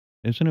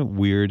Isn't it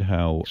weird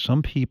how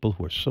some people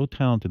who are so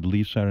talented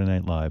leave Saturday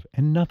Night Live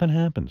and nothing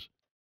happens?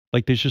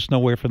 Like there's just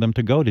nowhere for them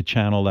to go to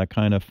channel that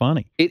kind of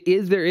funny.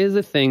 There is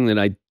a thing that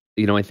I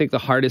think the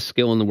hardest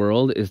skill in the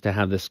world is to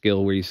have the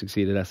skill where you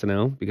succeed at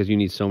SNL because you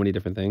need so many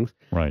different things.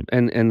 Right.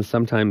 And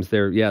sometimes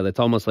that's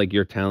almost like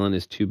your talent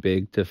is too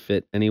big to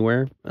fit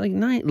anywhere. Like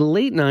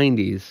late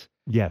 90s.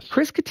 Yes.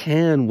 Chris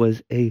Kattan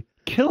was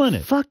killing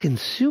it. Fucking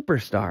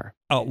superstar.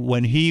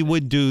 When he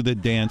would do the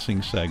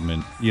dancing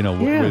segment,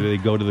 where they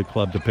go to the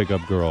club to pick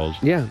up girls.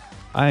 Yeah.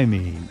 I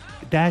mean,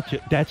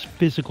 that's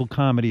physical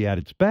comedy at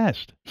its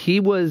best. He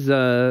was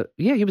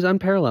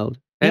unparalleled.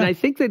 And I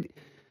think that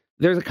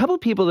there's a couple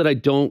of people that I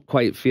don't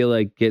quite feel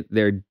like get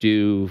their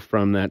due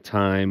from that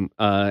time.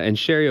 And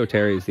Sherry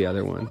O'Terry is the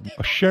other one.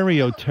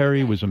 Sherry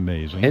O'Terry was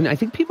amazing. And I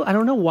think I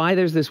don't know why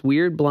there's this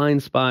weird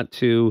blind spot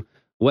to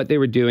what they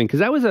were doing.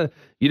 Because that was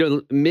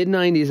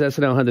mid-90s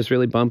SNL had this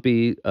really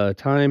bumpy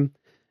time.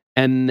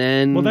 And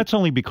then... Well, that's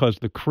only because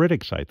the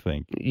critics, I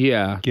think,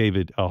 gave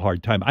it a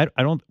hard time.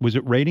 Was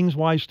it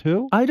ratings-wise,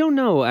 too? I don't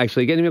know,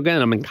 actually.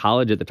 Again, I'm in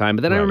college at the time.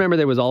 But then I remember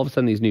there was all of a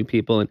sudden these new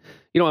people. And,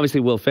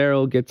 obviously Will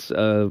Ferrell gets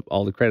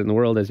all the credit in the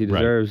world, as he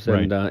deserves.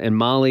 Right. And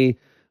Molly,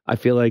 I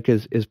feel like,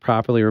 is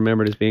properly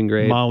remembered as being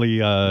great. Molly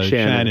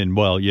Shannon.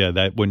 Well,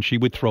 that when she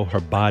would throw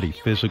her body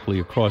physically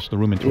across the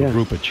room into a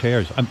group of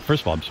chairs.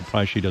 First of all, I'm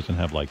surprised she doesn't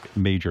have,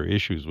 major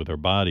issues with her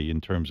body in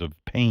terms of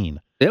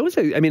pain.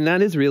 That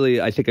is really,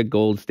 I think, a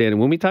gold standard.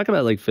 When we talk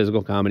about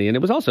physical comedy, and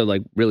it was also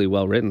really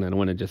well written. I don't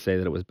want to just say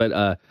that it was,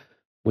 but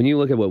when you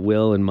look at what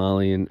Will and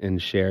Molly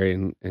and Sherry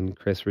and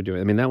Chris were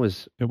doing, it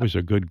was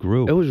a good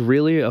group. It was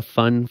really a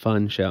fun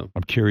show.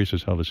 I'm curious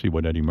as hell to see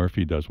what Eddie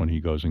Murphy does when he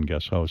goes and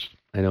guest hosts.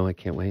 I know, I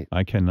can't wait.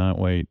 I cannot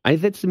wait.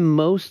 That's the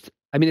most.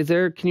 Can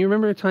you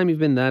remember a time you've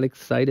been that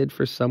excited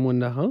for someone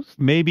to host?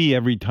 Maybe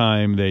every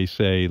time they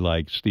say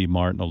Steve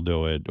Martin will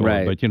do it.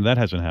 Right. But that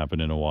hasn't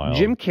happened in a while.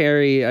 Jim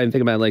Carrey, I'm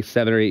thinking about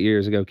 7 or 8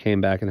 years ago, came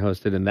back and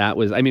hosted. And that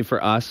was,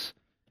 for us,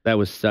 that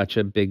was such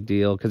a big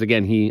deal. Because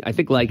again,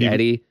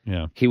 Eddie,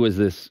 he was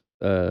this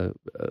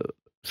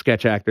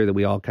sketch actor that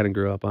we all kind of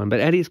grew up on. But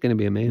Eddie's going to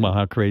be amazing. Well,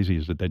 how crazy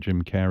is it that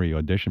Jim Carrey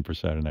auditioned for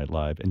Saturday Night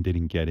Live and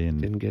didn't get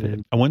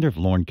in? I wonder if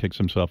Lorne kicks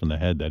himself in the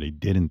head that he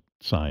didn't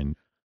sign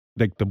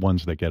the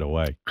ones that get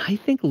away. I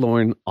think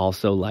Lorne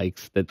also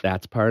likes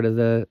that's part of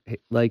the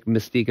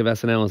mystique of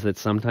SNL is that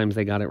sometimes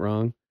they got it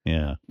wrong.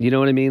 Yeah. You know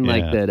what I mean?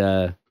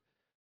 Yeah.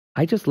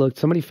 I just looked,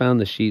 somebody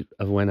found the sheet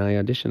of when I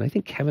auditioned. I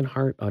think Kevin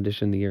Hart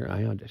auditioned the year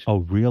I auditioned.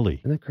 Oh, really?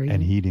 Isn't that crazy?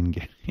 And he didn't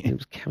get in. It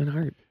was Kevin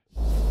Hart.